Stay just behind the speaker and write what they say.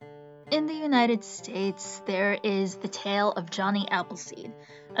In the United States, there is the tale of Johnny Appleseed,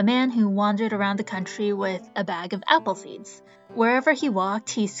 a man who wandered around the country with a bag of apple seeds. Wherever he walked,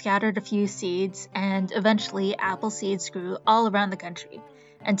 he scattered a few seeds, and eventually apple seeds grew all around the country.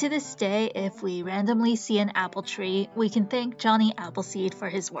 And to this day, if we randomly see an apple tree, we can thank Johnny Appleseed for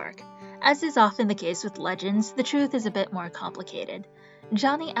his work. As is often the case with legends, the truth is a bit more complicated.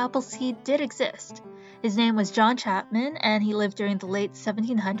 Johnny Appleseed did exist. His name was John Chapman, and he lived during the late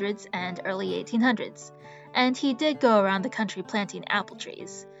 1700s and early 1800s. And he did go around the country planting apple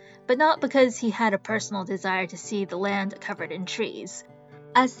trees, but not because he had a personal desire to see the land covered in trees.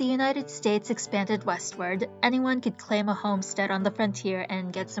 As the United States expanded westward, anyone could claim a homestead on the frontier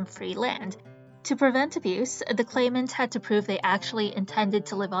and get some free land. To prevent abuse, the claimant had to prove they actually intended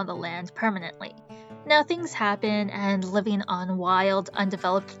to live on the land permanently. Now things happen, and living on wild,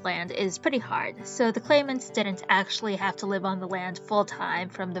 undeveloped land is pretty hard, so the claimants didn't actually have to live on the land full-time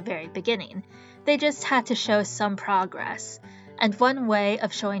from the very beginning. They just had to show some progress. And one way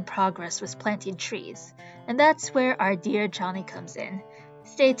of showing progress was planting trees. And that's where our dear Johnny comes in.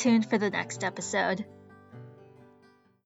 Stay tuned for the next episode.